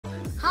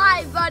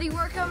Hi, buddy.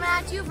 We're coming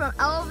at you from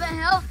Elephant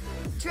Hill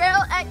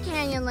Trail at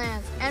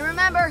Canyonlands. And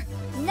remember,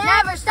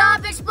 never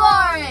stop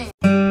exploring.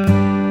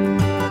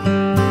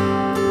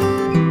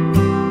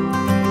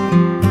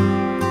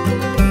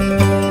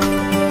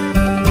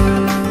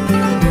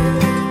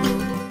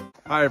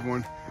 Hi,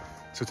 everyone.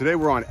 So today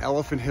we're on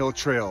Elephant Hill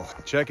Trail.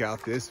 Check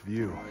out this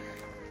view.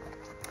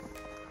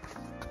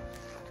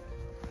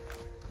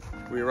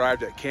 We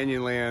arrived at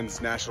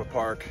Canyonlands National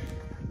Park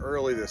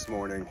early this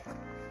morning,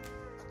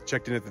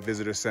 checked in at the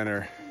visitor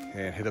center,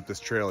 and hit up this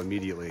trail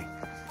immediately.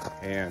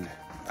 And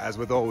as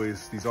with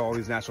always, all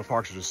these national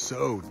parks are just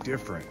so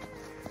different.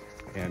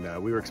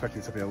 And we were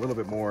expecting something a little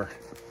bit more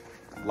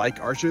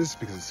like Arches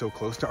because it's so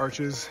close to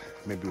Arches,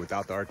 maybe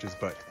without the arches,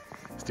 but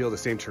still the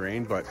same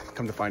terrain. But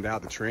come to find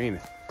out, the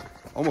terrain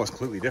almost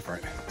completely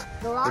different.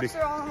 The rocks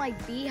are all in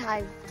like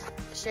beehive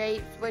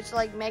shape, which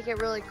like make it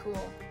really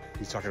cool.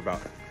 He's talking about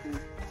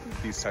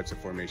these types of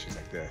formations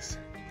like this.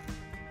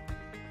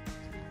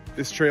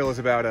 This trail is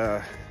about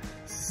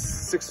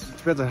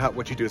depends on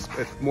what you do. It's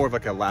more of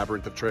like a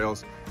labyrinth of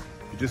trails.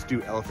 You just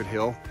do Elephant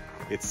Hill,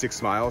 it's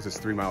 6 miles. It's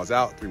 3 miles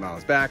out, 3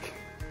 miles back.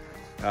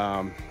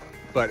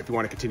 But if you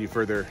want to continue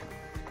further,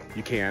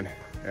 you can.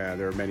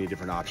 There are many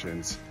different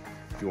options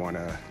if you want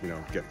to,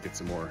 get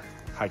some more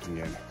hiking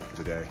in for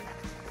the day.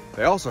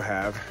 They also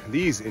have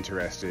these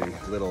interesting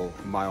little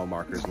mile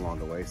markers along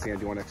the way. Sam,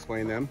 do you want to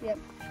explain them? Yep.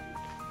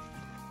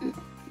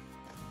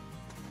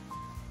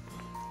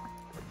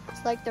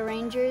 It's like the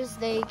rangers,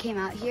 they came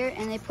out here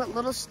and they put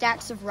little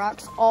stacks of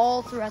rocks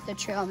all throughout the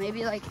trail.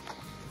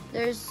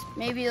 There's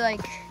maybe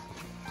like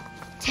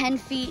 10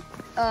 feet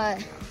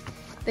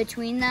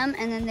between them,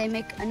 and then they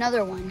make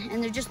another one.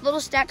 And they're just little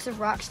stacks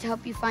of rocks to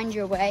help you find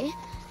your way.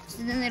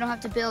 So then they don't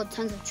have to build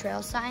tons of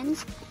trail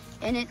signs.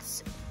 And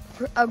it's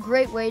a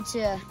great way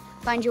to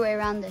find your way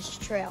around this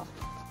trail.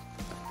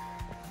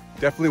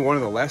 Definitely one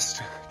of the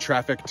less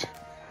trafficked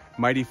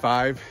Mighty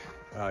 5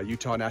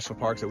 Utah national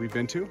parks that we've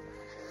been to,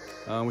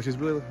 which is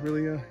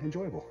really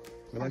enjoyable.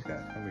 We like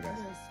that, don't we, guys?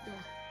 Yeah.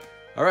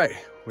 All right,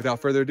 without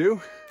further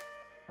ado,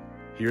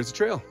 here's the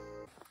trail.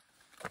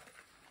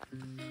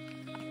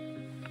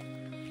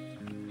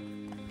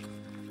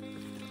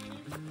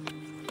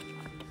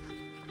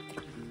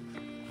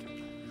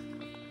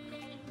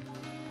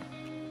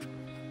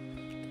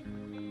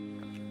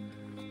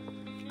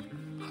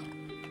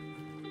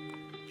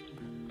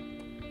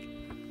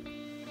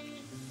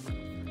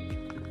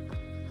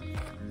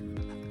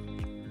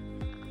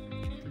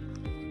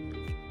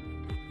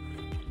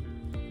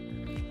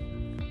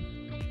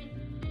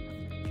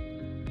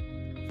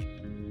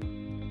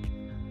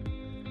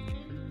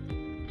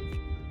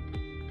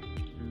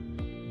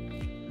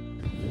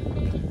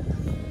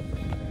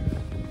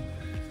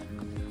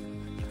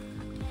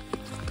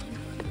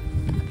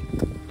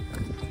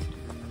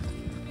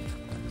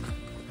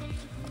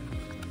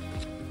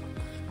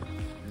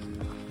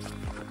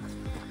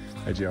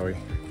 Hi, Joey.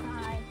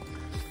 Hi.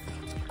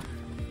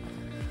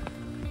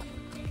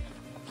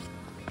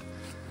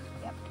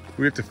 Yep.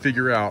 We have to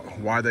figure out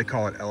why they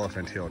call it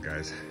Elephant Hill,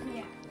 guys.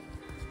 Yeah.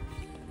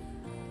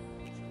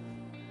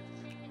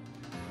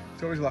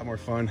 It's always a lot more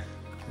fun.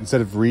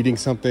 Instead of reading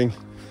something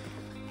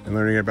and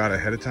learning about it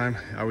ahead of time,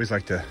 I always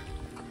like to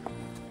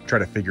try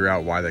to figure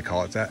out why they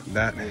call it that.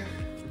 All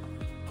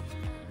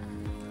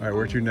right,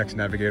 where's your next,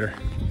 navigator? I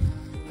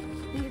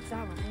think it's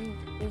that one.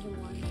 There's one.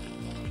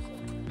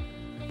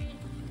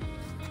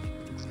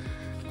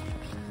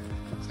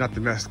 It's not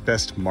the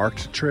best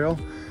marked trail,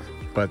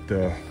 but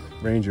the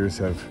rangers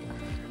have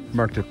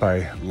marked it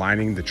by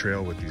lining the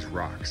trail with these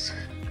rocks.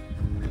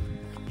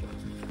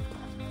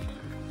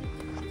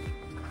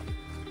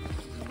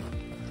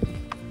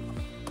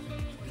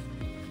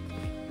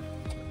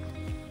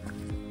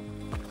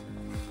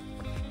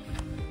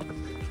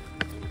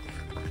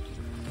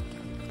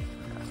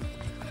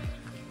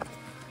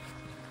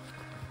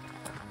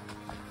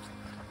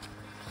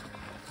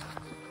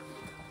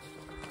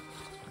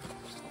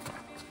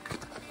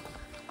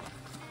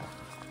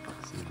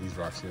 These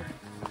rocks here.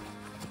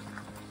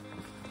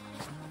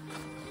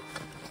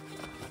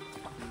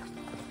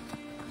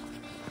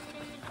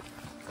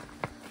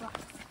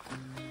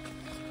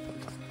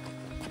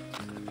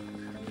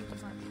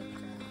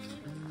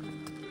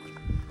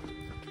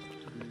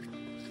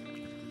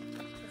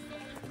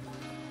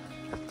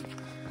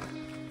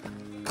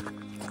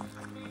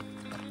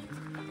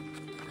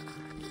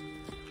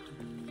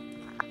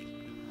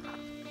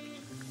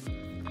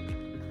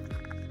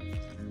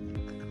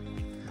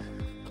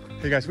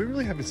 Hey guys, we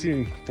really haven't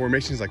seen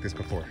formations like this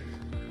before.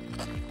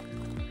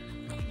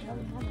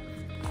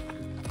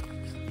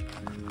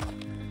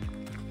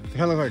 They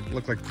kind of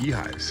look like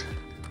beehives.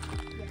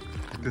 Yeah.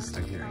 Like this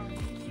thing here.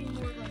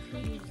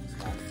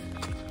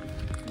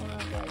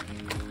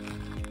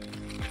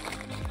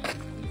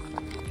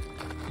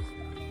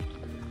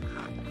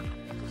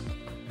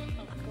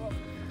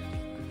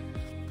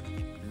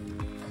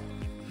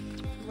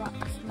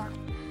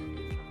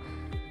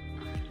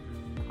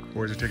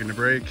 Boys are taking a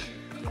break.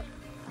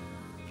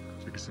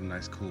 Drinking some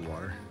nice cool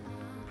water.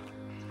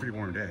 It's a pretty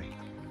warm day.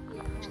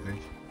 What do you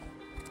think?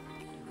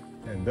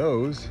 And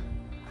those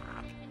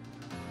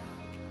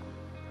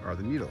are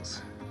the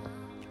Needles.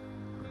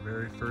 The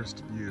very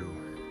first view,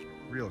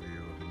 real view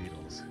of the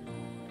Needles.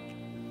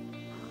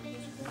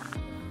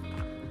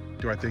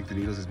 Do I think the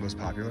Needles is most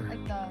popular?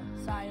 Like the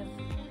side of...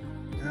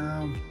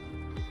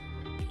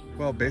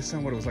 Well, based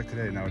on what it was like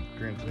today, now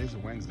granted today's a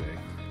Wednesday,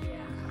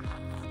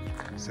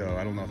 Yeah. so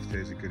I don't know if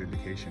today's a good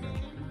indication of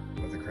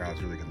what the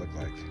crowds really could look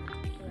like.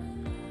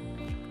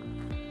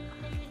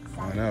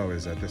 All I know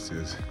is that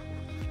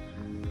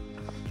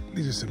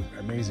these are some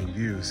amazing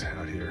views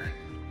out here.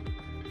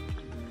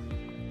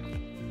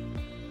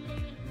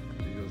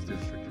 Needles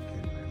District of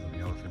Canyonlands on the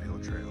Elephant Hill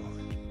Trail.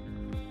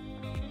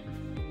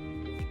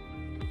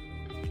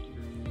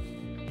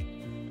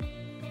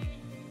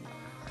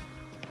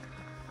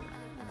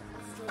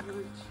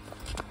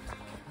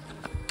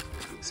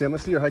 Sam,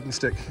 let's see your hiking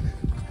stick.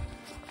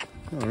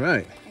 All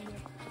right.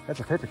 That's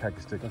a perfect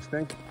hiking stick, don't you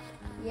think?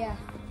 Yeah,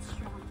 it's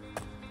strong.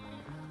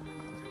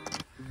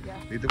 Yeah.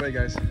 Lead the way,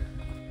 guys.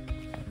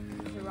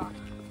 There's a rock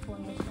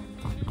formation.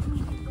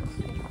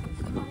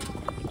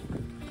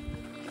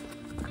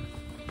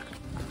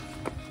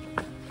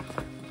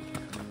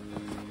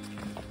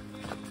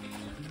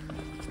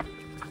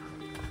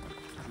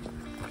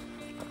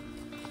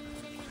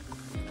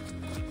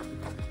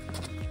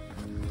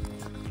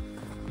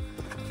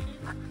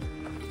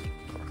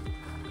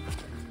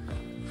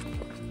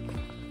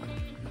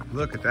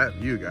 Look at that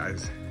view,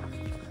 guys.